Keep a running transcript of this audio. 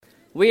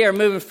We are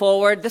moving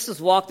forward. This is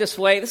Walk This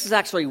Way. This is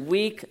actually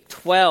week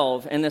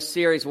 12 in this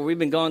series where we've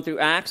been going through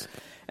Acts,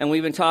 and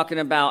we've been talking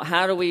about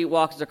how do we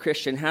walk as a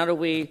Christian? How do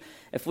we,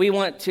 if we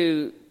want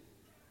to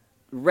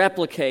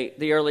replicate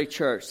the early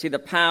church, see the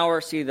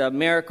power, see the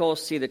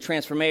miracles, see the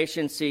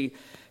transformation, see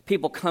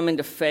people come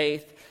into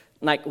faith,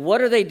 like what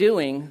are they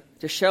doing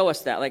to show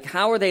us that? Like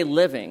how are they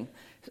living?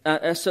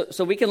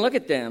 So we can look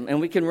at them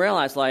and we can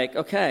realize like,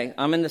 okay,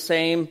 I'm in the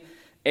same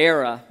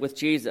era with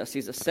Jesus.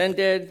 He's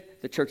ascended.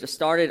 The church has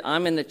started.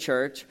 I'm in the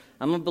church.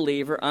 I'm a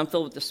believer. I'm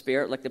filled with the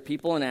Spirit like the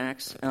people in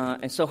Acts.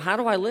 And so how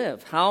do I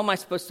live? How am I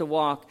supposed to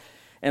walk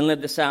and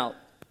live this out?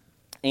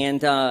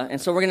 And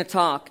so we're going to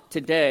talk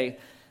today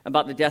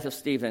about the death of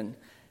Stephen.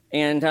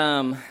 And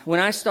when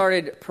I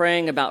started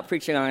praying about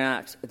preaching on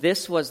Acts,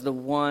 this was the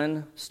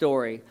one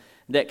story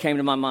that came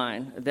to my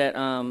mind that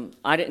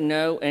I didn't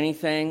know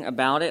anything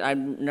about it. I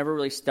never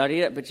really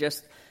studied it, but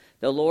just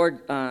the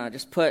Lord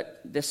just put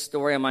this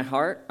story on my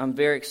heart. I'm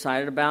very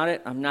excited about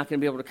it. I'm not going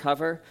to be able to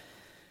cover,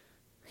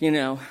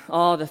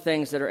 all the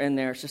things that are in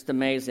there. It's just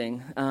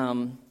amazing.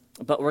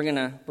 But we're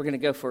gonna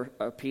go for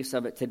a piece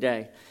of it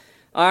today.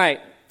 All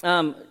right.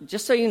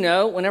 Just so you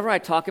know, whenever I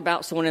talk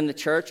about someone in the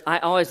church, I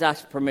always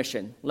ask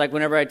permission. Like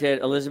whenever I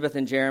did Elizabeth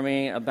and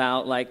Jeremy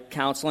about like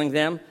counseling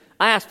them,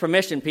 I ask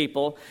permission,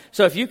 people.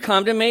 So if you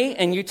come to me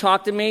and you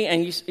talk to me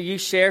and you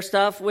share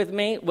stuff with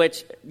me,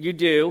 which you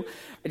do,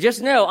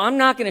 just know I'm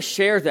not going to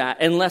share that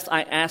unless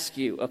I ask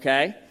you,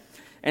 okay?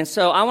 And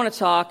so I want to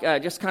talk,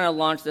 just kind of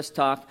launch this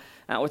talk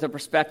with a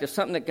perspective,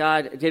 something that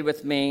God did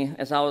with me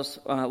as I was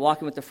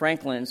walking with the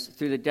Franklins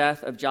through the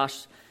death of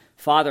Josh's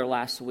father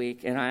last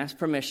week, and I asked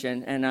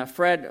permission. And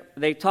Fred,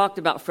 they talked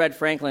about Fred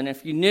Franklin.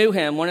 If you knew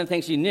him, one of the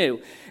things you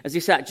knew is he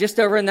sat just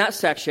over in that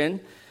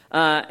section,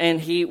 and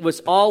he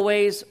was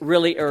always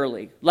really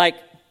early, like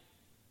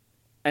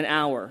an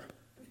hour.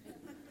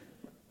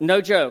 No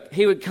joke.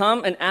 He would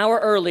come an hour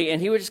early, and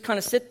he would just kind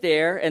of sit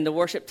there, and the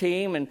worship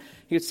team, and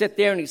he would sit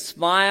there, and he'd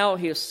smile.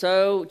 He was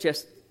so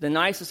just the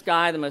nicest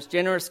guy, the most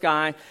generous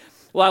guy.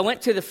 Well, I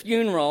went to the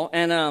funeral,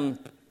 and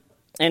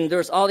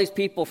there's all these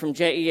people from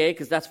JEA,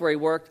 because that's where he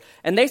worked,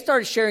 and they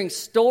started sharing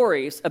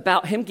stories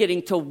about him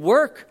getting to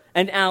work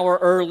an hour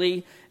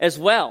early as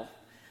well.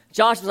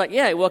 Josh was like,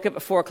 yeah, he woke up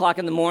at 4 o'clock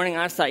in the morning.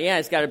 I thought, yeah,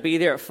 he's got to be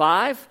there at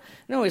 5.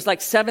 No, it's like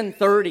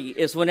 7:30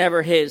 is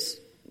whenever his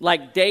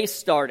day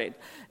started.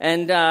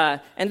 And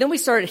then we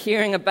started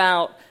hearing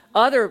about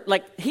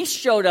he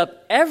showed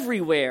up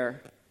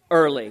everywhere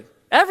early.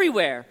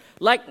 Everywhere.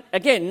 Like,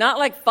 again, not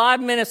like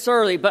 5 minutes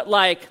early, but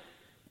like,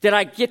 did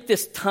I get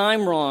this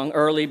time wrong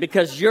early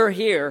because you're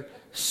here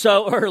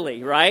so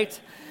early, right?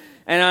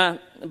 And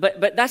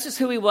but that's just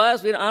who he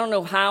was. I don't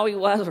know how he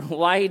was or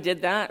why he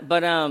did that,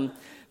 but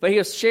he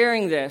was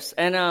sharing this.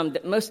 And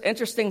the most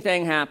interesting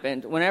thing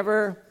happened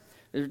whenever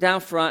we were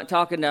down front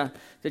talking to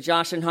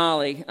Josh and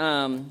Holly.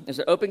 There's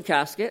an open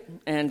casket,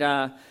 and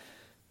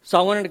so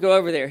I wanted to go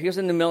over there. He was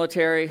in the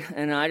military,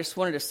 and I just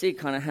wanted to see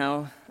kind of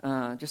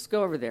how, just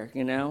go over there,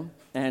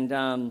 And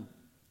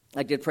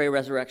I did pray a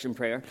resurrection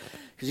prayer,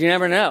 because you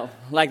never know.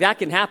 Like, that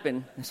can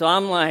happen. So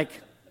I'm like,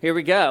 here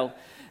we go.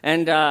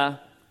 And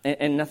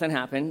nothing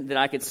happened that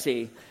I could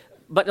see.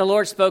 But the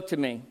Lord spoke to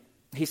me.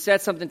 He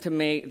said something to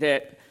me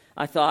that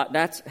I thought,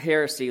 that's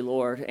heresy,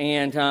 Lord.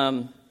 And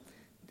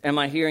am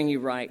I hearing you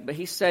right? But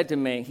he said to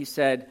me, he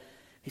said,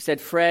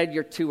 Fred,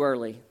 you're too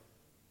early.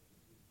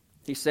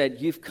 He said,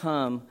 you've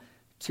come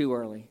too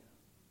early.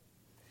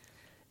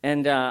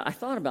 And I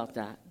thought about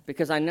that,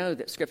 because I know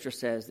that Scripture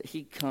says that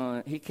he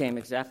came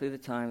exactly the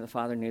time the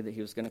Father knew that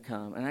he was going to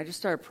come. And I just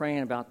started praying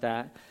about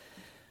that.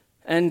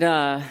 And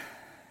I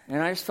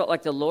just felt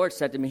like the Lord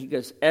said to me, he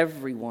goes,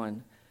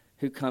 everyone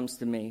who comes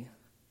to me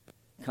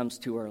comes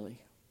too early.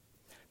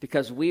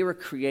 Because we were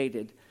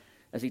created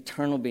as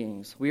eternal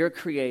beings. We are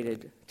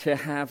created to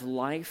have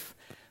life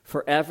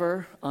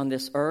forever on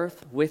this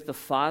earth with the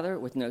Father,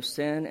 with no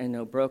sin and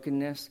no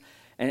brokenness,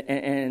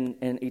 and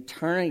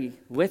eternity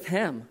with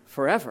him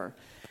forever.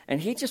 And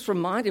he just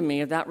reminded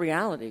me of that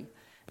reality.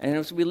 And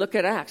as we look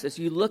at Acts, as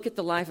you look at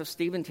the life of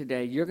Stephen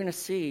today, you're going to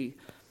see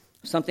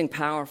something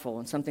powerful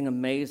and something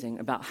amazing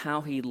about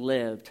how he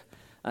lived,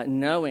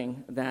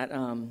 knowing that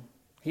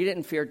he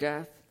didn't fear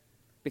death,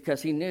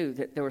 because he knew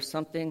that there was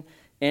something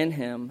in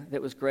him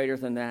that was greater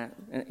than that.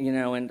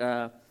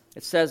 And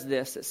it says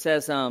this. It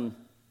says in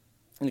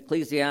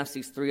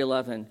Ecclesiastes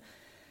 3:11,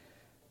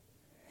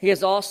 he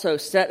has also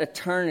set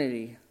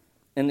eternity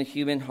in the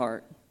human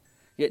heart,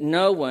 yet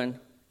no one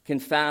can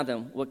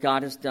fathom what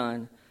God has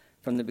done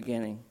from the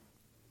beginning.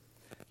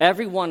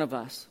 Every one of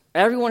us,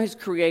 everyone who's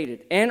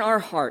created, in our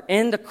heart,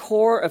 in the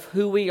core of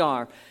who we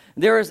are,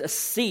 there is a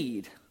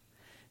seed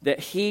that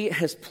he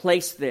has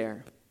placed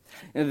there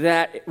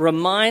that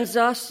reminds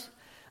us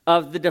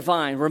of the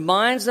divine,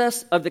 reminds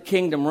us of the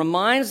kingdom,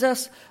 reminds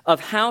us of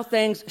how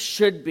things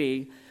should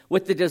be,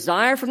 with the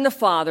desire from the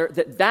Father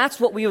that that's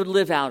what we would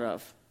live out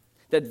of,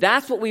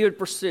 that's what we would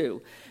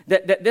pursue,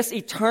 that this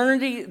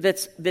eternity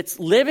that's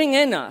living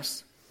in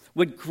us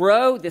would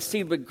grow, this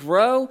seed would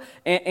grow,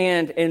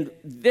 and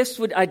this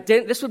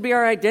would be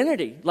our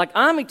identity. Like,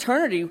 I'm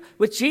eternity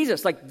with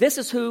Jesus. Like, this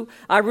is who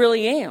I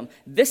really am.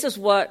 This is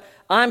what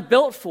I'm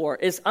built for,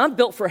 is I'm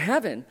built for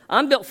heaven.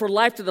 I'm built for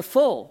life to the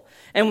full.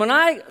 And when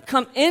I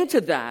come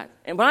into that,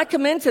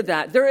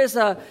 there's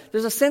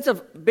a sense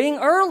of being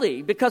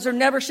early, because there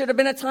never should have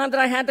been a time that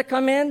I had to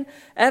come in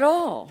at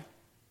all.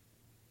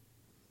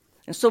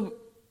 And so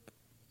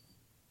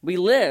we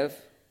live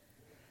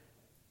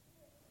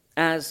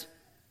as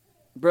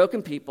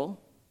broken people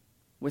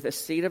with a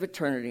seed of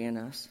eternity in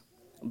us,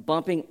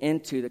 bumping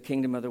into the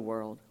kingdom of the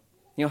world.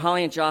 You know,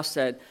 Holly and Josh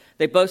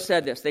they both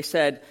said this. They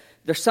said,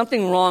 there's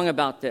something wrong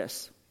about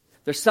this.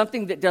 There's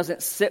something that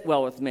doesn't sit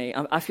well with me.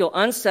 I feel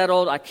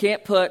unsettled. I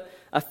can't put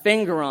a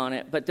finger on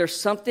it, but there's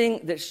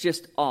something that's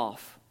just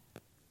off.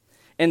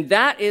 And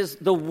that is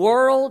the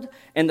world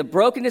and the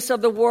brokenness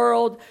of the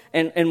world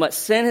and what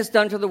sin has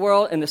done to the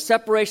world and the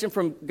separation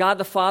from God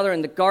the Father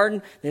in the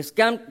garden that has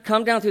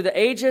come down through the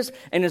ages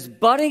and is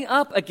butting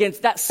up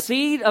against that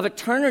seed of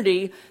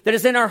eternity that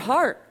is in our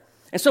heart.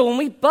 And so when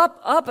we bump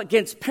up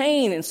against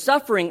pain and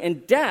suffering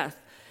and death,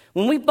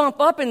 when we bump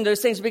up into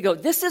those things, we go,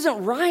 this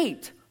isn't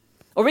right.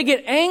 Or we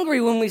get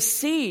angry when we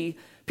see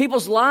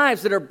people's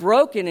lives that are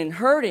broken and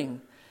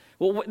hurting.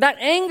 Well, that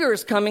anger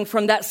is coming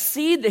from that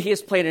seed that He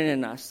has planted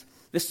in us.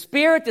 The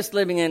Spirit that's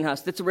living in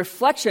us, that's a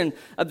reflection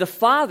of the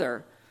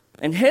Father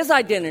and His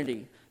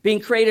identity,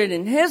 being created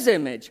in His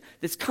image,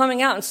 that's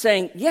coming out and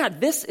saying, yeah,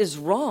 this is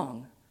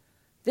wrong.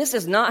 This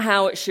is not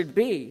how it should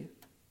be.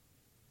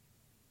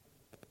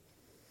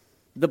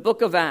 The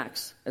book of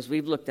Acts, as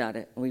we've looked at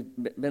it, and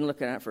we've been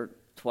looking at it for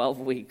 12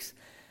 weeks,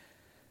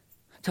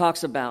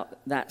 talks about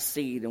that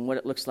seed and what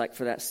it looks like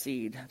for that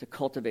seed, to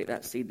cultivate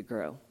that seed to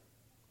grow,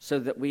 so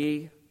that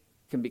we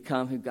can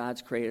become who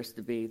God's created us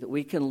to be, that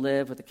we can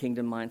live with a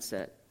kingdom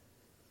mindset,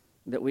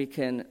 that we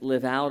can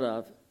live out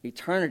of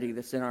eternity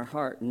that's in our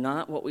heart,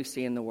 not what we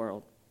see in the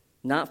world,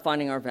 not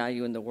finding our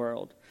value in the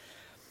world.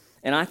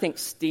 And I think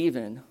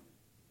Stephen,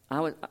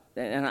 I'm an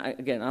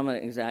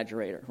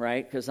exaggerator,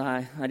 right? Because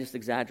I just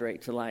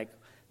exaggerate to like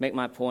make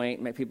my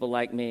point, make people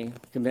like me,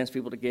 convince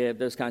people to give,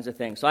 those kinds of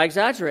things. So I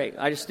exaggerate.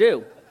 I just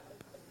do.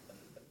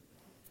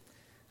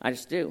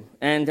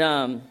 And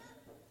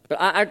but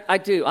I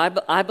do.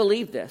 I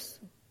believe this.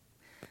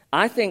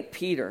 I think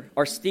Peter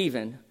or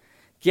Stephen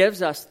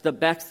gives us the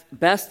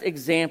best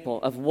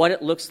example of what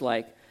it looks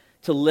like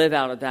to live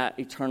out of that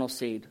eternal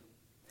seed.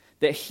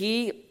 That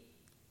he,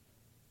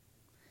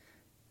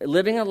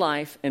 living a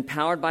life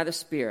empowered by the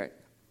Spirit,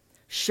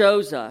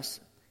 shows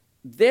us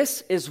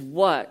this is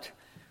what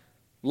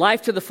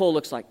life to the full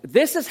looks like.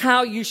 This is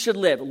how you should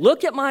live.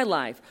 Look at my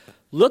life.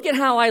 Look at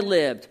how I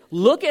lived.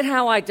 Look at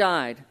how I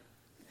died.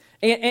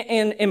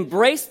 And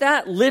embrace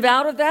that, live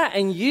out of that,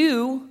 and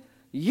you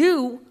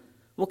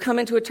will come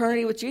into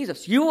eternity with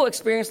Jesus. You will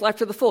experience life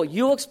to the full.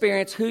 You will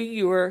experience who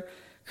you were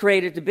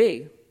created to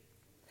be.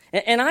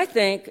 And I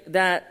think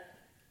that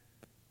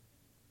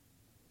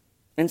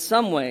in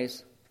some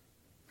ways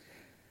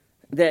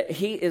that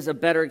he is a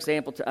better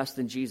example to us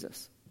than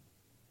Jesus.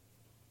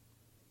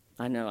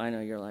 I know,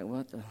 you're like,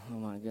 oh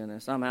my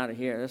goodness, I'm out of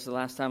here. This is the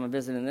last time I'm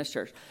visiting this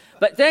church.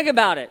 But think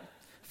about it.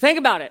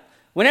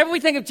 Whenever we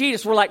think of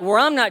Jesus, we're like,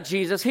 I'm not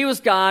Jesus. He was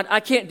God. I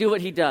can't do what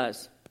he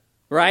does,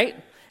 right?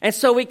 And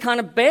so we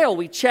kind of bail.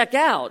 We check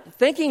out,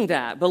 thinking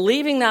that,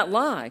 believing that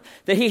lie,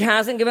 that he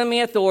hasn't given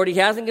me authority. He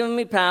hasn't given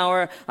me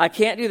power. I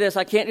can't do this.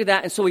 I can't do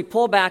that. And so we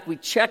pull back. We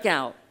check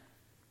out.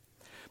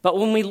 But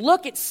when we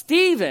look at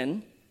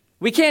Stephen,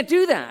 we can't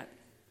do that.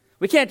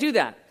 We can't do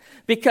that.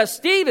 Because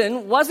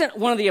Stephen wasn't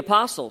one of the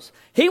apostles.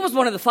 He was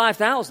one of the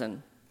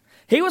 5,000.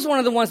 He was one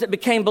of the ones that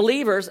became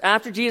believers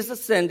after Jesus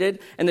ascended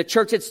and the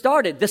church had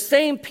started, the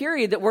same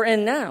period that we're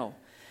in now.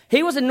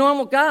 He was a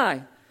normal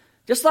guy,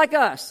 just like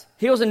us.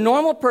 He was a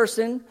normal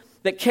person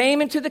that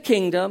came into the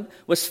kingdom,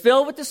 was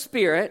filled with the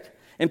Spirit,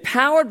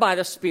 empowered by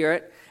the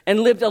Spirit,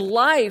 and lived a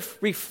life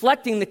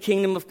reflecting the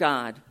kingdom of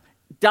God,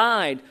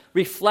 died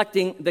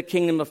reflecting the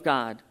kingdom of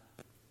God.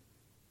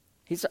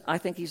 I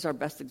think he's our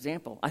best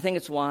example. I think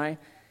it's why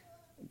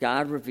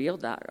God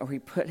revealed that, or he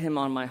put him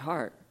on my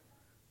heart.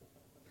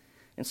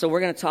 And so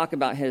we're going to talk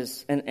about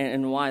his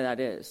and why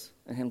that is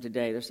and him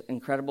today. There's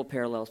incredible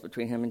parallels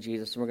between him and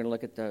Jesus, and we're going to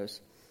look at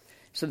those.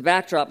 So the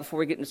backdrop, before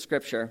we get into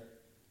Scripture,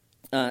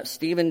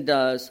 Stephen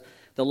does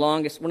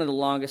one of the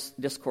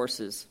longest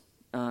discourses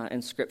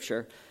in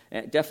Scripture,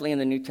 definitely in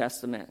the New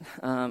Testament.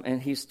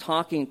 And he's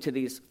talking to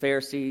these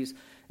Pharisees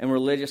and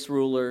religious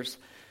rulers,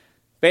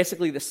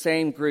 basically the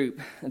same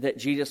group that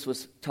Jesus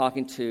was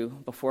talking to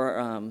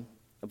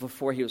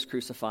before he was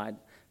crucified.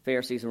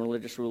 Pharisees and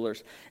religious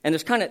rulers. And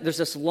there's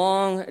this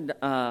long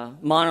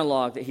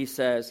monologue that he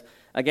says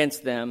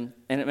against them,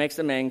 and it makes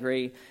them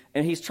angry.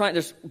 And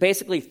there's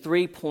basically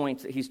 3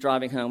 points that he's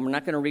driving home. We're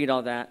not going to read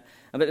all that,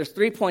 but there's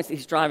 3 points that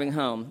he's driving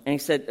home. And he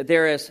said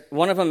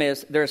one of them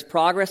is there is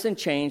progress and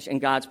change in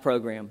God's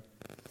program.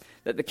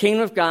 That the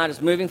kingdom of God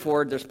is moving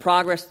forward. There's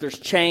progress, there's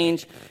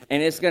change,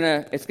 and it's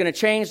gonna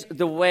change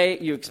the way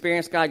you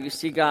experience God, you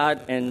see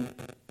God, and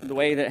the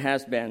way that it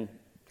has been.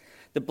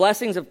 The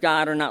blessings of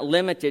God are not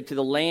limited to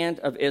the land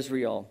of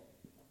Israel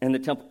and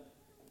the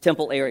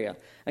temple area.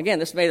 Again,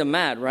 this made them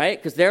mad, right?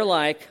 Because they're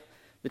like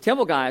the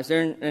temple guys.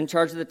 They're in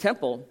charge of the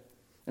temple.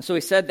 And so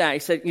he said that. He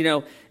said,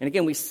 and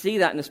again, we see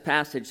that in this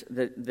passage,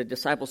 the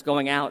disciples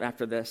going out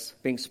after this,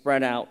 being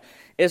spread out.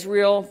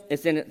 Israel,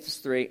 it's in its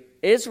 3.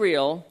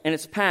 Israel and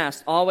its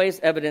past always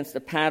evidenced a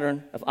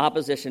pattern of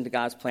opposition to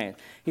God's plan.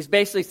 He's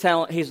basically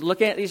he's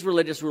looking at these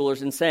religious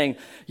rulers and saying,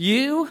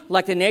 you,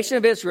 like the nation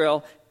of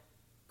Israel,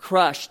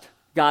 crushed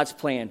God's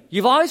plan.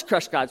 You've always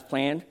crushed God's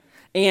plan.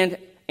 And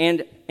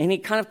he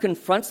kind of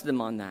confronts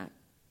them on that.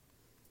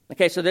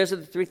 Okay, so those are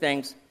the 3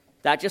 things.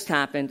 That just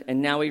happened,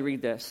 and now we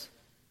read this.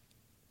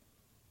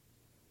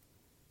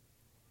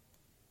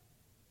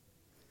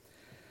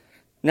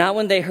 Now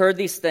when they heard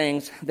these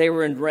things, they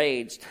were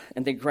enraged,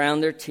 and they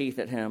ground their teeth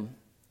at him.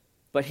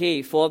 But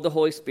he, full of the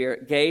Holy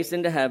Spirit, gazed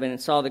into heaven and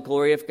saw the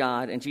glory of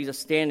God, and Jesus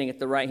standing at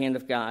the right hand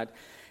of God.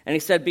 And he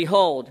said,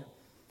 Behold,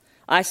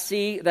 I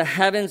see the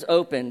heavens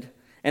opened,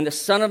 and the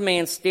Son of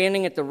Man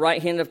standing at the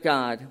right hand of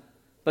God.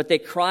 But they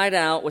cried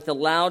out with a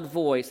loud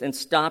voice and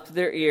stopped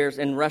their ears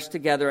and rushed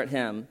together at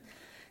him.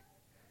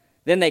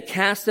 Then they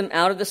cast him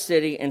out of the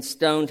city and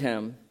stoned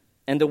him.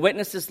 And the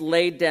witnesses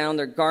laid down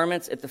their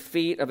garments at the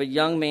feet of a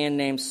young man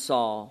named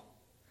Saul.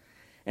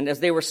 And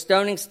as they were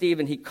stoning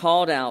Stephen, he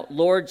called out,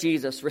 Lord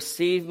Jesus,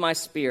 receive my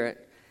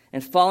spirit.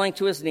 And falling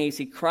to his knees,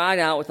 he cried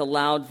out with a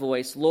loud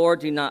voice, Lord,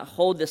 do not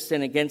hold this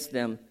sin against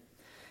them.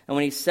 And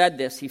when he said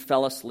this, he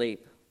fell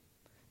asleep.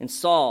 And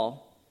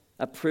Saul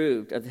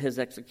approved of his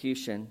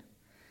execution.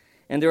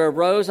 And there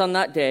arose on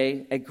that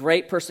day a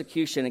great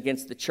persecution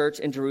against the church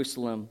in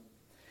Jerusalem.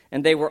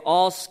 And they were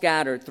all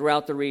scattered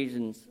throughout the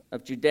regions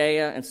of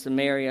Judea and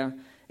Samaria,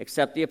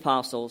 except the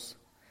apostles.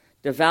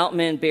 Devout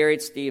men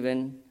buried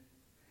Stephen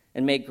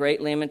and made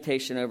great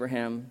lamentation over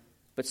him.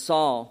 But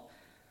Saul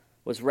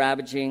was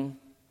ravaging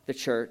the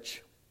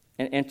church,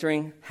 and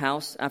entering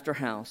house after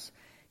house,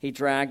 he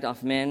dragged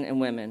off men and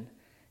women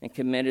and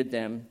committed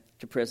them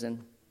to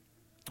prison.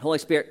 Holy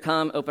Spirit,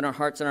 come, open our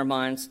hearts and our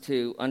minds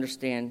to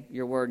understand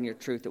your word and your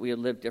truth, that we would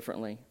live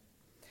differently.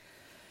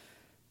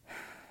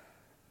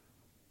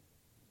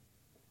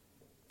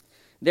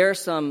 There are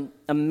some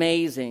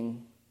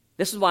amazing,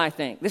 this is why I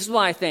think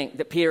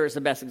that Peter is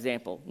the best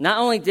example. Not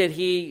only did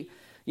he,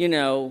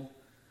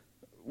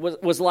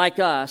 was like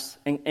us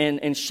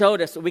and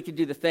showed us that we could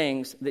do the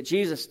things that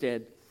Jesus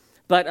did,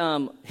 but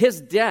his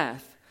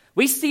death,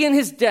 we see in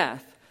his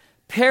death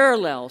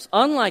parallels,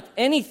 unlike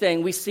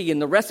anything we see in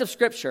the rest of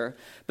Scripture,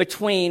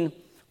 between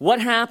what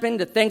happened,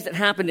 the things that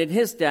happened in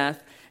his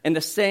death, and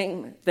the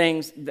same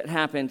things that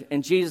happened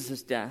in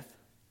Jesus' death.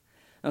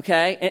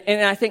 Okay?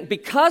 And I think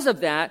because of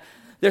that,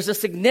 there's a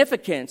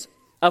significance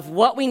of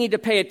what we need to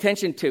pay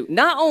attention to,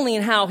 not only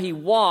in how he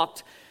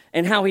walked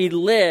and how he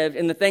lived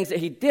and the things that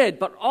he did,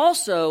 but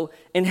also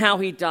in how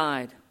he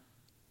died.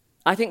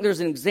 I think there's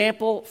an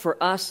example for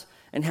us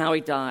in how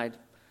he died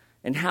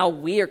and how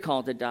we are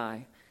called to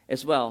die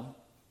as well.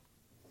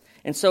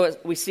 And so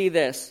we see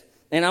this,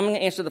 and I'm going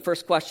to answer the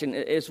first question,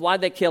 is why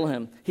did they kill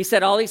him? He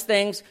said all these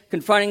things,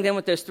 confronting them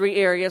with those 3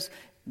 areas.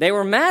 They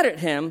were mad at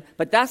him,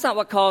 but that's not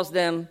what caused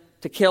them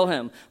to kill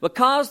him. What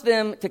caused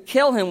them to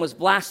kill him was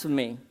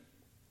blasphemy.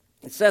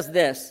 It says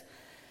this,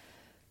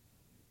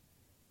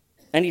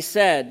 and he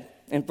said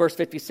in verse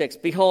 56,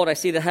 Behold, I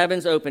see the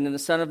heavens opened and the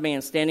Son of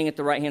Man standing at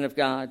the right hand of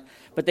God.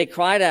 But they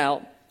cried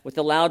out with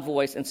a loud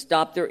voice and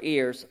stopped their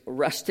ears,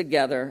 rushed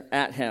together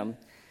at him.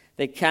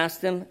 They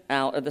cast him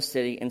out of the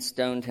city and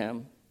stoned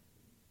him.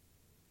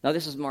 Now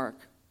this is Mark.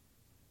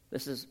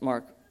 This is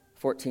Mark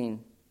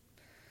 14.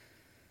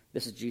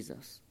 This is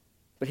Jesus.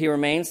 But he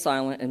remained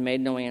silent and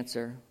made no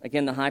answer.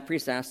 Again, the high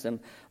priest asked him,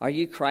 Are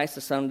you Christ,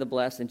 the Son of the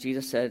Blessed? And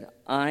Jesus said,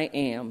 I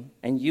am,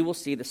 and you will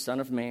see the Son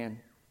of Man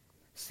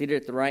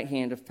seated at the right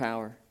hand of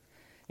power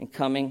and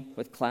coming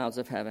with clouds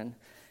of heaven.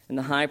 And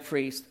the high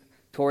priest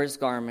tore his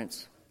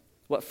garments.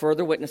 What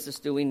further witnesses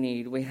do we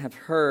need? We have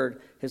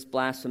heard his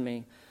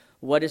blasphemy.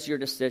 What is your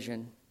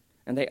decision?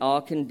 And they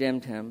all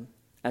condemned him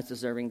as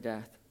deserving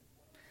death.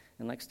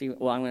 And like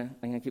Steve, I'm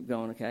going to keep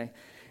going, okay?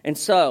 And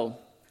so,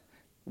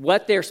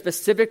 what they're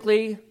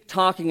specifically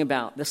talking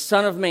about, the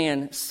Son of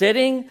Man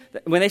sitting,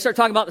 when they start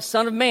talking about the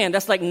Son of Man,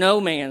 that's like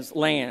no man's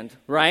land,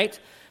 right?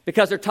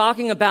 Because they're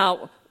talking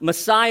about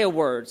Messiah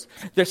words.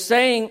 They're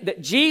saying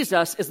that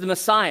Jesus is the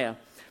Messiah.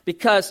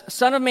 Because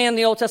Son of Man in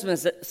the Old Testament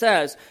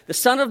says, the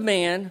Son of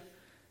Man,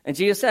 and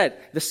Jesus said,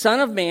 the Son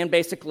of Man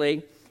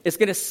basically is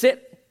going to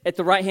sit at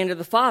the right hand of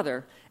the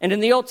Father. And in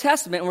the Old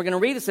Testament, and we're going to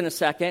read this in a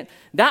second,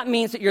 that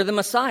means that you're the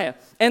Messiah.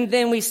 And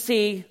then we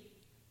see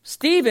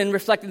Stephen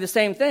reflecting the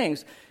same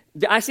things.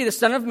 I see the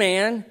Son of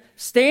Man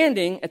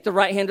standing at the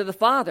right hand of the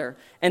Father.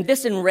 And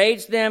this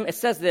enraged them. It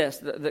says this,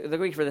 the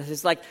Greek for this,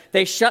 is like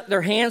they shut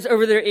their hands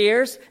over their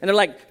ears, and they're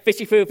like,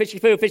 fishy foo, fishy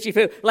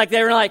foo, like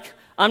they were like,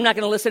 I'm not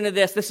going to listen to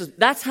this.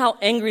 That's how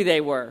angry they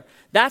were.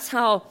 That's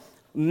how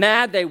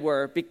mad they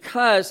were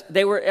because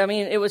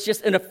it was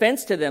just an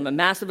offense to them, a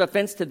massive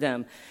offense to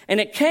them. And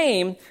it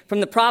came from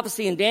the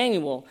prophecy in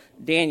Daniel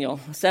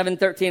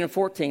 7:13 and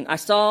 14. I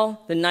saw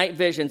the night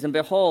visions, and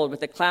behold,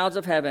 with the clouds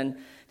of heaven,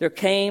 there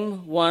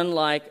came one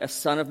like a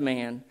son of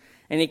man.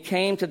 And he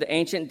came to the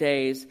Ancient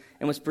Days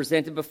and was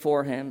presented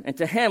before him. And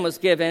to him was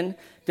given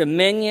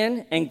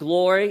dominion and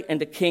glory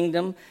and the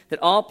kingdom, that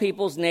all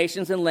peoples,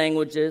 nations, and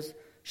languages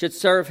should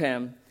serve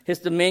him. His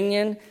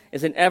dominion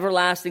is an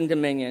everlasting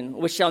dominion,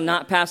 which shall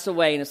not pass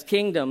away, and his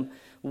kingdom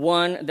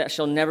one that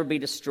shall never be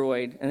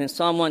destroyed. And then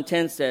Psalm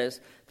 110 says,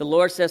 the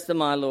Lord says to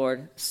my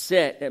Lord,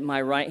 sit at my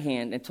right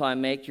hand until I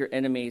make your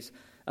enemies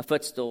a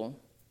footstool.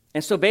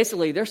 And so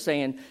basically they're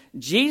saying,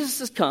 Jesus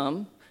has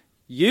come,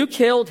 you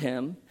killed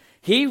him,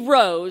 he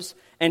rose,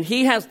 and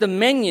he has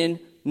dominion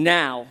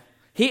now.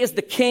 He is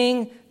the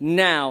king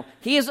now.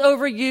 He is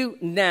over you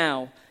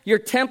now. Your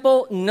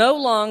temple no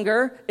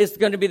longer is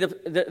going to be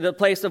the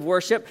place of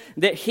worship,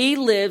 that he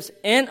lives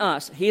in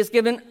us. He has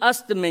given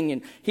us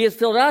dominion. He has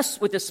filled us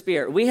with the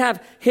Spirit. We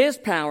have his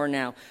power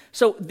now.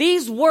 So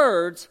these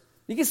words,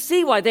 you can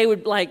see why they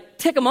would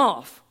tick him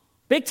off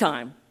big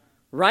time,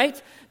 right?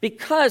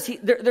 Because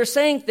they're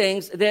saying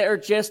things that are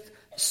just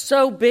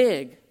so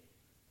big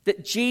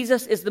that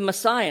Jesus is the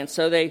Messiah. And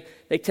so they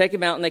take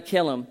him out and they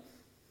kill him.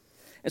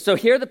 And so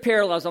here are the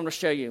parallels I'm going to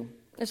show you.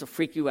 This will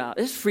freak you out.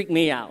 This freaked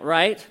me out,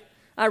 right?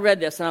 I read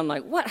this and I'm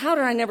like, what? How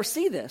did I never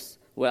see this?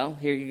 Well,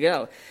 here you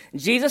go.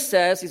 Jesus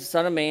says he's the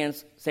Son of Man,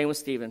 same with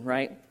Stephen,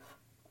 right?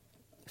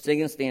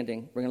 Sitting and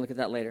standing. We're going to look at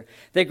that later.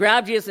 They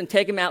grab Jesus and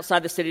take him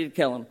outside the city to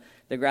kill him.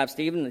 They grab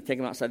Stephen and they take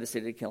him outside the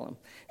city to kill him.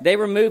 They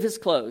remove his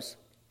clothes.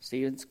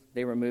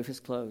 They remove his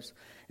clothes.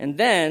 And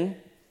then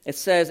it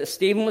says, as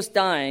Stephen was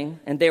dying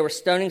and they were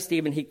stoning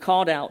Stephen, he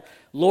called out,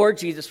 Lord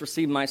Jesus,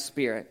 receive my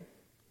spirit.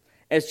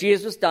 As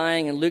Jesus was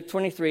dying in Luke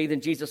 23,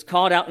 then Jesus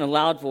called out in a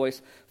loud voice,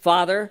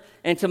 Father,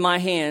 into my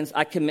hands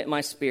I commit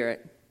my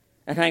spirit.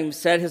 And having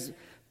said his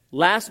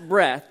last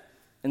breath,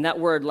 and that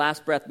word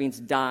last breath means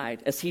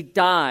died. As he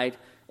died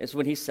is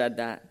when he said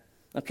that.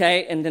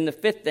 Okay, and then the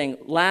fifth thing,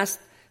 last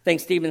thing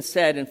Stephen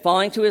said, and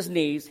falling to his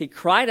knees, he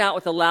cried out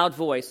with a loud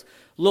voice,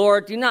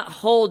 Lord, do not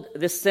hold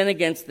this sin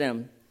against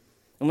them.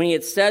 And when he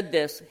had said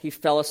this, he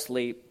fell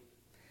asleep.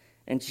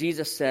 And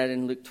Jesus said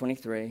in Luke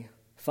 23,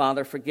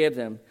 Father, forgive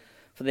them,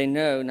 for they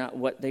know not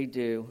what they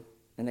do.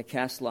 And they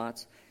cast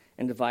lots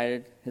and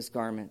divided his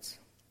garments.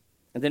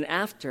 And then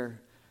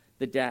after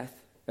the death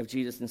of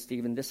Jesus and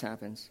Stephen, this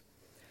happens.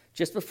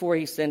 Just before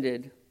he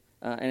ascended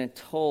and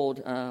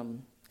told,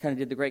 kind of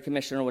did the Great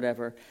Commission or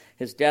whatever,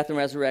 his death and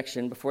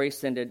resurrection, before he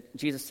ascended,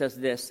 Jesus says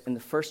this in the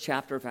first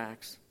chapter of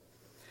Acts.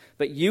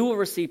 But you will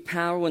receive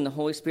power when the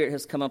Holy Spirit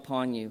has come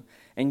upon you,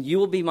 and you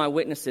will be my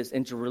witnesses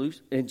in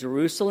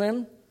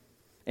Jerusalem,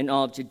 in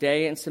all of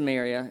Judea and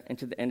Samaria, and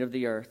to the end of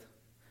the earth.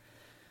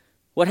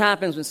 What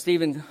happens when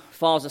Stephen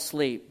falls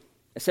asleep?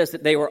 It says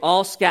that they were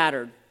all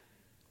scattered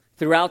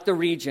throughout the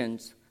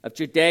regions of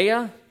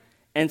Judea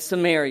and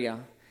Samaria,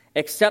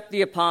 except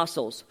the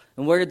apostles.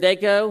 And where did they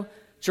go?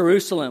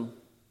 Jerusalem.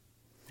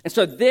 And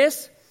so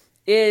this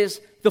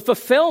is the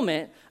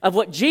fulfillment of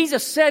what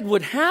Jesus said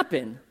would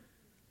happen.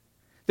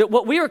 That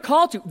what we are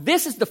called to,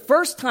 this is the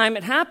first time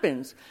it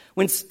happens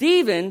when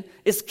Stephen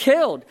is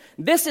killed.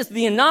 This is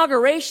the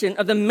inauguration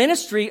of the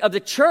ministry of the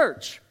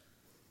church.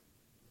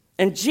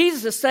 And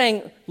Jesus is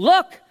saying,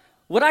 look,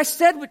 what I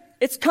said,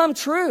 it's come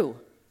true.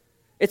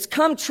 It's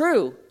come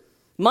true.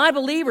 My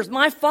believers,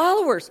 my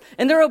followers,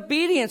 and their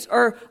obedience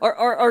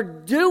are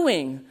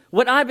doing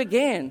what I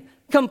began,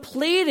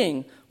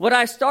 completing what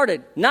I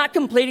started. Not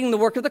completing the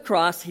work of the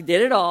cross. He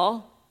did it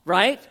all,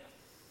 right?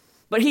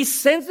 But he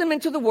sends them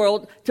into the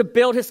world to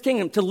build his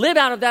kingdom, to live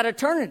out of that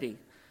eternity,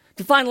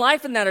 to find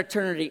life in that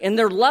eternity, and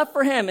their love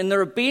for him and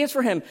their obedience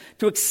for him,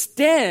 to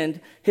extend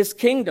his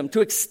kingdom,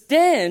 to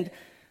extend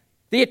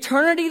the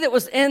eternity that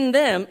was in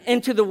them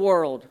into the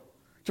world,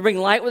 to bring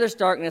light where there's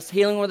darkness,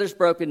 healing where there's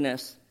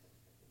brokenness.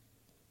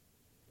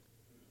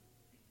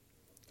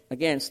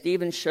 Again,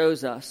 Stephen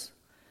shows us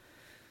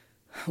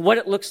what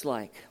it looks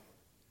like.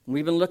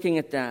 We've been looking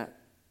at that.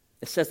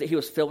 It says that he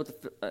was filled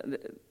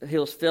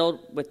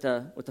with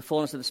the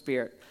fullness of the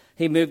Spirit.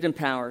 He moved in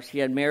powers. He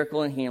had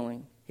miracle and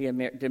healing.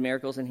 Did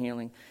miracles and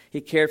healing. He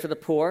cared for the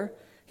poor.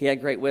 He had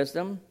great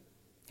wisdom.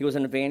 He was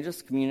an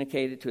evangelist,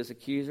 communicated to his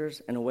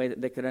accusers in a way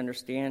that they could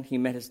understand. He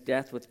met his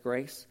death with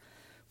grace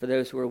for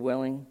those who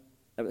were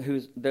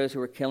those who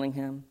were killing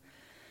him.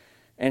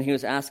 And he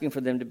was asking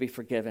for them to be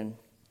forgiven.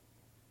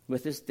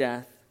 With his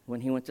death, when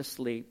he went to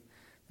sleep,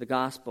 the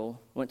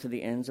gospel went to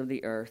the ends of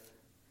the earth.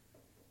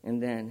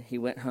 And then he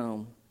went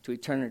home to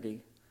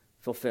eternity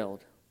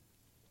fulfilled.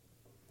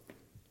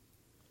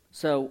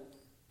 So,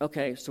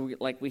 okay, so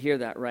we hear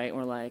that, right? And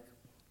we're like,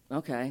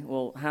 okay,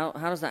 well, how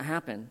does that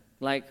happen?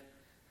 Like,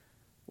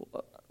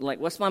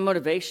 what's my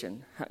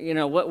motivation?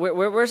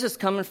 Where's this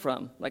coming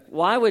from? Like,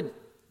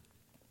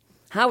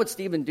 how would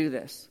Stephen do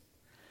this?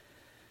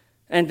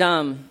 And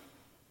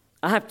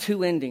I have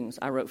two endings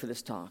I wrote for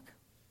this talk,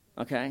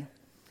 okay?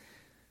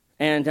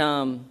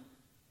 And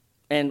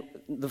And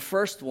the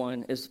first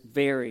one is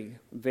very,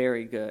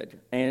 very good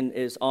and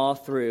is all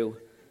through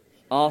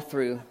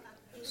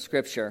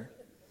Scripture.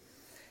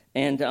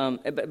 And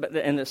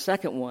the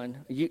second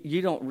one,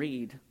 you don't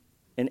read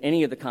in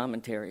any of the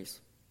commentaries.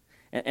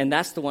 And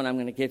that's the one I'm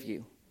going to give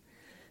you,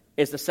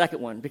 is the second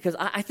one. Because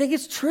I think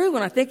it's true,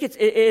 and I think it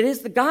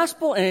is the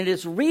gospel, and it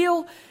is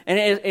real, and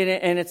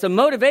it's a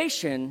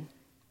motivation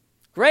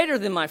greater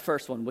than my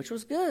first one, which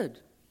was good.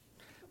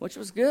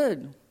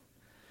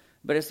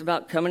 But it's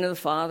about coming to the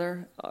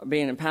Father,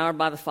 being empowered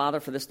by the Father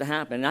for this to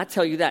happen. And I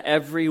tell you that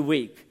every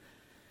week.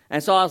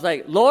 And so I was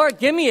like, Lord,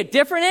 give me a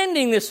different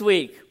ending this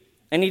week.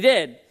 And he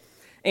did.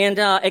 And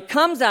it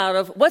comes out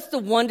of, what's the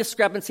one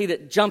discrepancy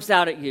that jumps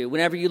out at you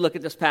whenever you look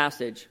at this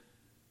passage?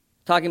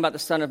 Talking about the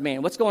Son of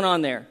Man. What's going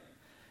on there?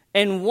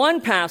 In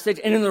one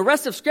passage, and in the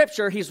rest of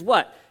Scripture, he's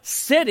what?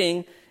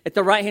 Sitting at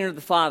the right hand of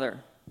the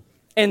Father.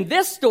 In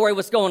this story,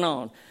 what's going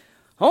on?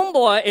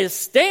 Homeboy is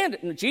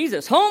standing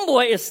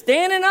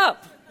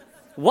up.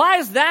 Why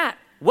is that?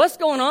 What's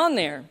going on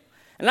there?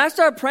 And I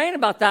started praying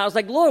about that. I was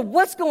like, Lord,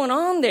 what's going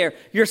on there?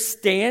 You're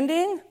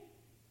standing?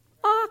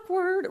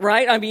 Awkward,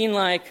 right? I mean,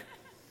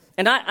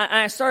 and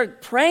I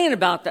started praying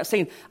about that,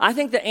 saying, I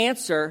think the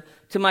answer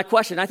to my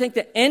question, I think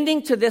the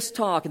ending to this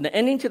talk and the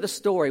ending to the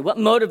story, what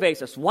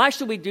motivates us, why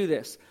should we do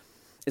this,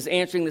 is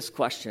answering this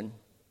question.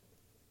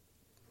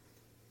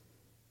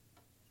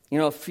 You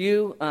know, a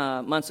few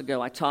months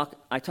ago, I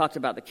talked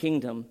about the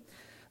kingdom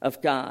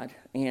of God,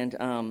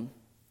 and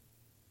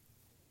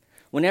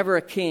whenever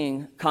a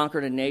king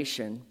conquered a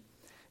nation,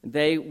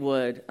 they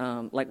would,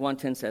 like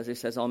 110 says, he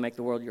says, I'll make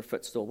the world your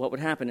footstool. What would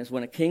happen is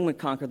when a king would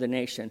conquer the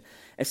nation,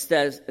 it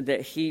says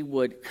that he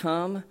would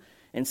come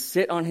and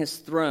sit on his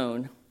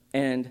throne,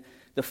 and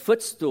the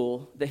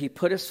footstool that he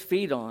put his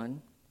feet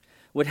on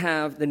would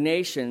have the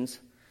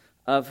nations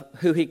of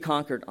who he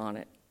conquered on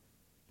it.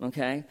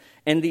 Okay?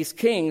 And these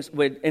kings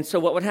and so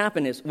what would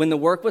happen is when the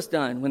work was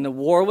done, when the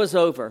war was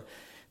over,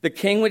 the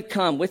king would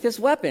come with his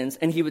weapons,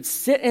 and he would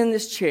sit in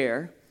this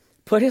chair,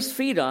 put his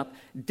feet up,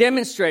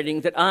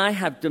 demonstrating that I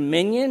have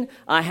dominion,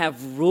 I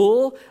have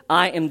rule,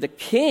 I am the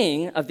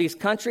king of these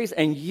countries,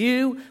 and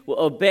you will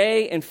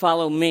obey and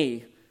follow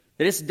me.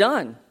 That it's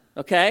done,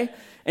 okay?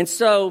 And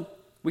so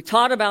we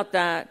taught about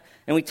that,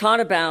 and we taught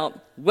about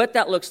what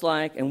that looks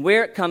like and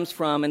where it comes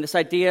from, and this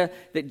idea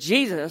that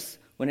Jesus,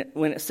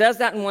 when it says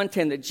that in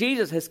 110, that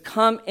Jesus has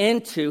come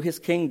into his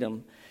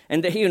kingdom,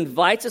 and that he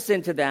invites us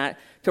into that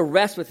to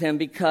rest with him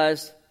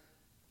because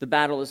the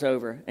battle is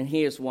over, and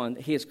he has won,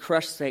 that he has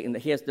crushed Satan,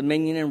 that he has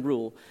dominion and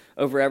rule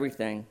over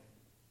everything.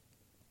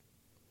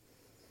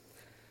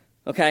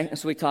 Okay, and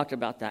so we talked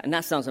about that, and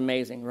that sounds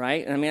amazing,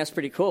 right? And I mean, that's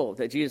pretty cool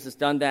that Jesus has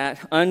done that.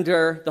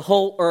 Under the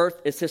whole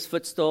earth is his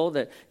footstool,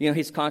 that, you know,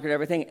 he's conquered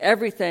everything.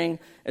 Everything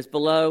is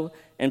below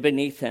and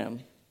beneath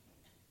him.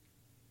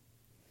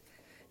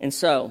 And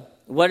so,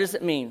 what does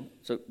it mean?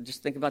 So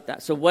just think about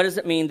that. So what does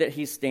it mean that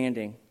he's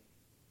standing?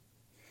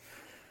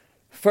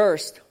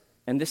 First,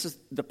 and this is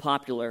the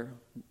popular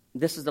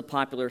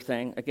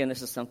thing. Again,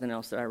 this is something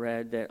else that I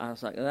read that I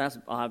was like, oh, that's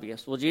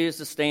obvious. Well, Jesus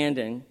is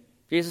standing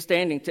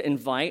to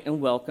invite and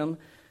welcome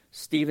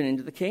Stephen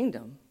into the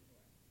kingdom.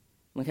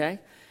 Okay?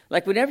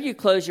 Like whenever you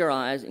close your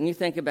eyes and you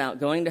think about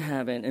going to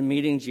heaven and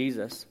meeting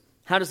Jesus,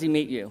 how does he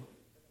meet you?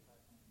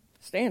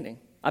 Standing.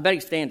 I bet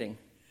he's standing.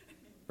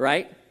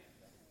 Right?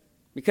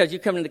 Because you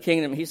come into the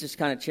kingdom, he's just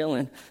kind of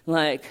chilling.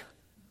 Like,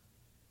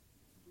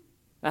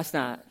 that's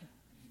not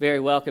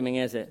very welcoming,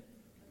 is it?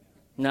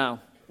 No,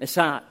 it's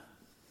not.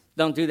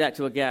 Don't do that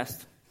to a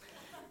guest.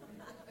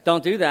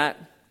 Don't do that.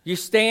 You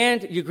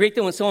stand, you greet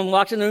them when someone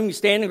walks in the room, you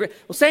stand and greet.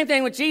 Well, same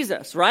thing with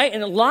Jesus, right?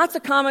 And lots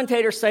of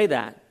commentators say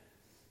that,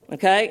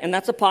 okay? And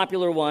that's a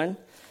popular one.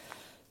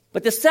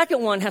 But the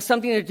second one has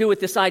something to do with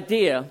this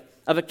idea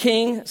of a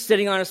king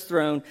sitting on his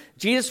throne,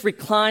 Jesus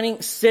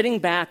reclining, sitting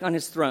back on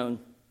his throne.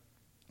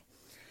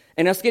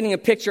 And us getting a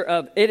picture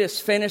of it is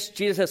finished.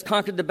 Jesus has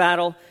conquered the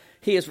battle.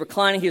 He is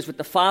reclining. He is with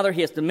the Father.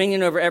 He has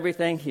dominion over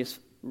everything. He has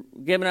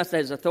given us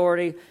his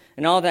authority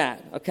and all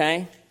that,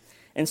 okay?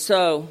 And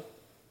so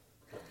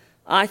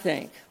I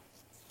think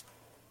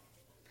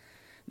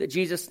that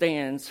Jesus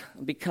stands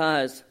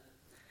because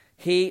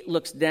he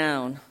looks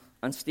down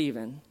on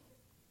Stephen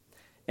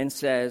and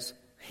says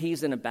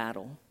he's in a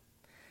battle,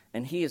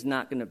 and he is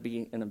not going to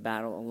be in a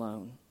battle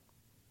alone.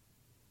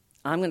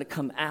 I'm going to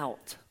come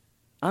out.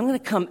 I'm going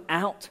to come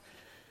out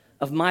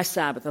of my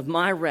Sabbath, of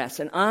my rest,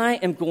 and I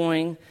am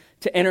going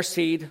to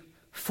intercede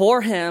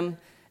for him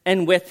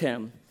and with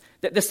him.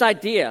 That this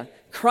idea,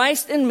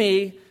 Christ in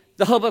me,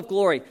 the hope of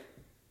glory.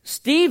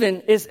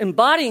 Stephen is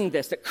embodying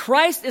this, that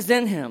Christ is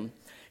in him.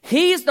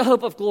 He is the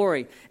hope of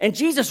glory. And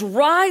Jesus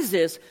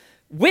rises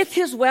with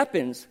his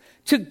weapons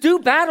to do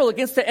battle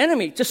against the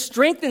enemy, to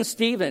strengthen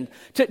Stephen,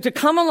 to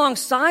come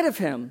alongside of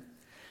him.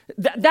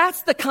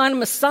 That's the kind of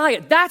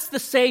Messiah. That's the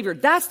Savior.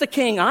 That's the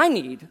King I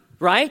need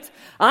right?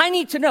 I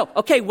need to know,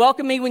 okay,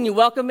 welcome me when you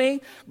welcome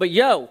me, but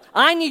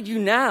I need you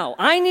now.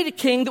 I need a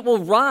king that will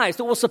rise,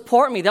 that will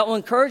support me, that will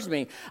encourage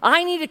me.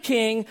 I need a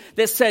king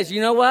that says,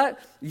 you know what?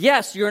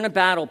 Yes, you're in a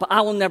battle, but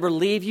I will never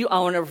leave you. I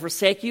will never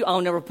forsake you. I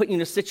will never put you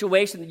in a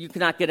situation that you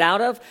cannot get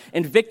out of,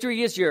 and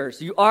victory is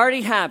yours. You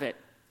already have it.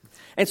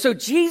 And so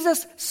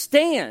Jesus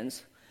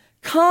stands,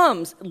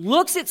 comes,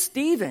 looks at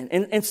Stephen,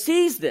 and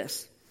sees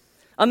this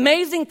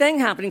amazing thing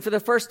happening for the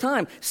first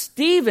time.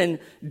 Stephen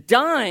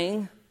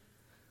dying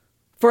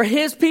for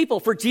his people,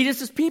 for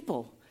Jesus'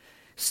 people.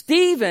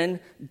 Stephen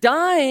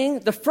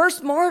dying, the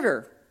first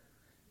martyr,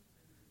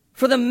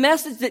 for the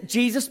message that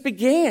Jesus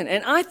began.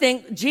 And I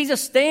think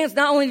Jesus stands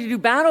not only to do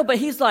battle, but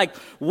he's like,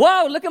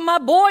 whoa, look at my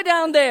boy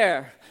down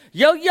there.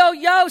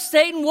 Yo,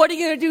 Satan, what are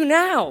you going to do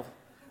now?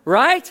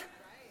 Right?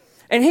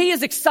 And he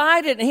is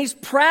excited and he's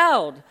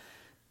proud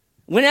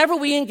whenever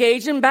we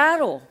engage in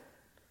battle.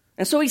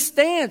 And so he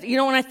stands. You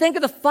know, when I think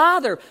of the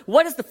Father,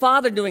 what is the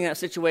Father doing in that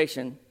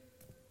situation?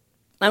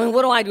 I mean,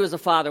 what do I do as a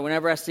father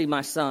whenever I see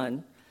my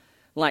son,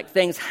 like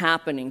things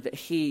happening that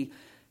he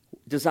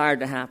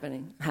desired to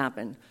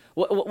happen?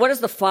 What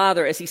is the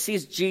Father as he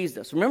sees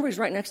Jesus? Remember, he's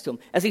right next to him.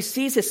 As he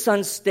sees his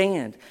son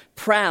stand,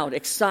 proud,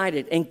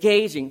 excited,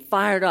 engaging,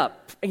 fired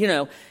up, you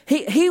know,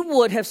 he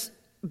would have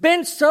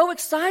been so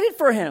excited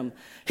for him.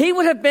 He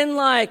would have been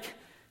like,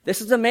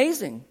 this is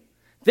amazing.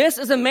 This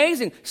is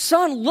amazing.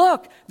 Son,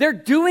 look, they're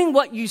doing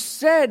what you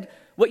said,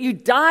 what you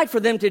died for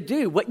them to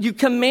do, what you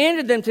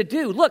commanded them to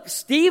do. Look,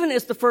 Stephen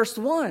is the first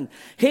one.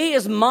 He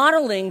is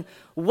modeling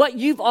what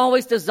you've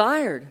always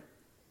desired.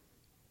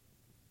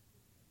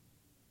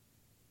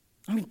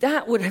 I mean,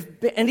 that would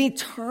have been an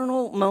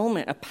eternal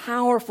moment, a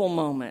powerful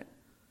moment.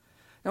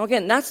 Now,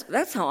 again,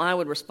 that's how I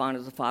would respond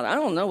as a father. I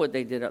don't know what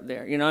they did up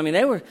there. You know, I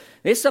mean,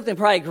 there's something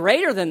probably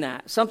greater than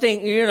that.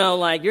 Something, you know,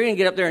 like you're going to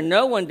get up there and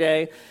know one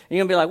day, and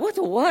you're going to be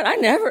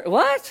like,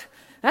 what?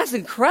 That's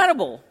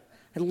incredible.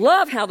 I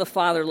love how the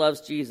Father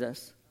loves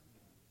Jesus.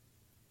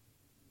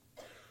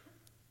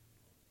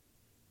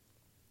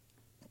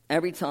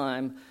 Every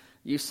time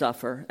you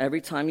suffer, every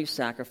time you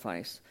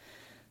sacrifice,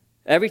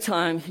 every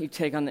time you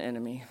take on the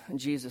enemy,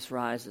 Jesus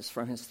rises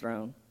from his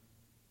throne.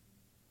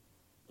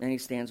 And he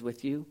stands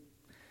with you,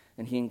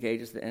 and he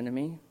engages the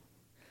enemy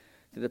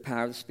through the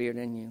power of the Spirit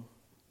in you.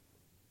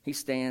 He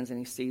stands and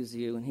he sees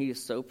you, and he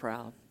is so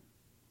proud.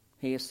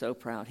 He is so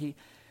proud. He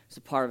is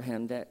a part of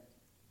him that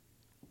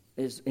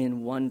is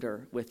in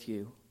wonder with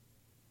you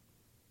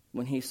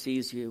when he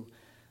sees you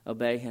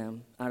obey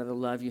him out of the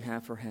love you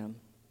have for him.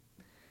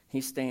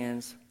 He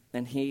stands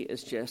and he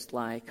is just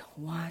like,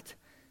 what?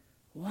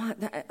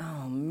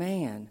 Oh,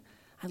 man,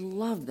 I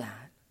love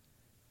that.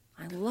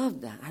 I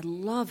love that. I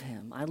love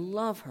him. I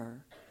love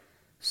her.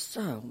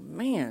 So,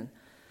 man,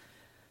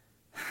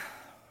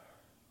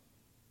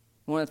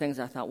 one of the things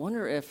I thought,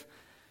 wonder if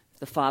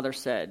the Father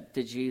said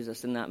to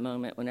Jesus in that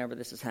moment, whenever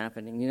this is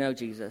happening, you know,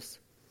 Jesus,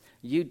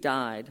 you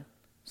died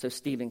so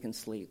Stephen can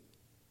sleep.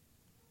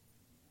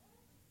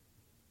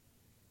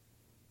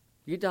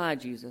 You died,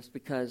 Jesus,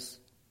 because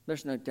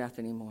there's no death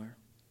anymore.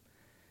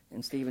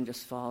 And Stephen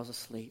just falls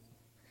asleep,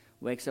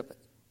 wakes up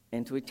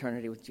into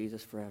eternity with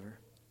Jesus forever.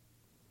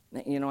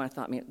 Now, you know, I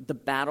thought, man, the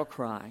battle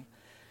cry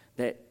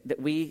that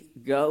we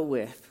go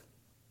with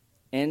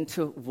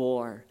into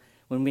war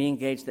when we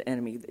engage the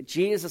enemy.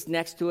 Jesus is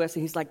next to us,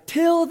 and he's like,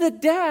 till the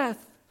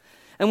death.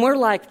 And we're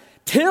like,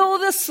 till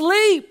the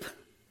sleep.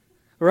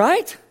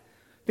 Right?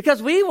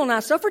 Because we will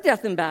not suffer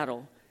death in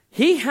battle.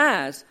 He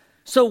has,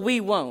 so we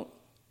won't.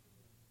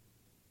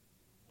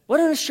 What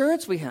an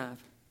assurance we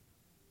have.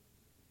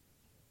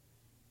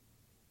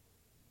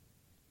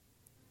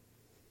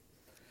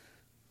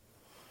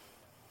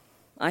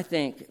 I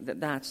think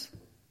that's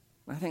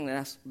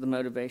the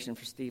motivation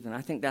for Stephen.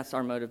 I think that's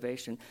our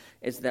motivation,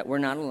 is that we're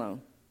not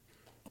alone,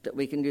 that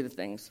we can do the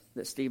things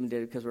that Stephen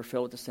did because we're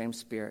filled with the same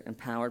Spirit,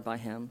 empowered by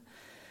him.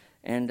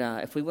 And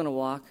if we want to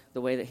walk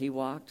the way that he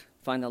walked,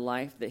 find the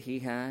life that he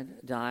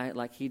had, die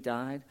like he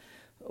died,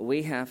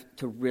 we have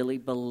to really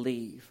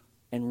believe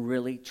and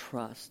really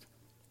trust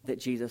that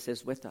Jesus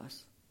is with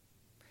us,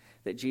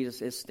 that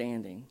Jesus is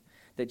standing,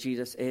 that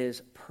Jesus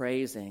is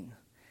praising,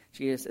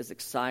 Jesus is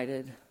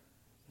excited,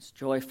 is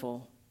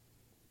joyful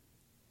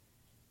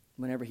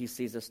whenever he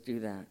sees us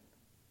do that.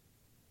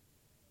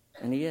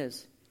 And he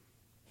is.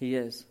 He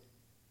is.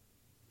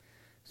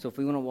 So if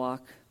we want to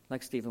walk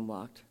like Stephen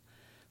walked,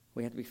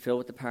 we have to be filled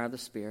with the power of the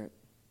Spirit,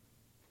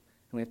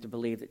 and we have to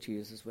believe that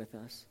Jesus is with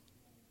us.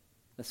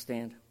 Let's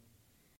stand.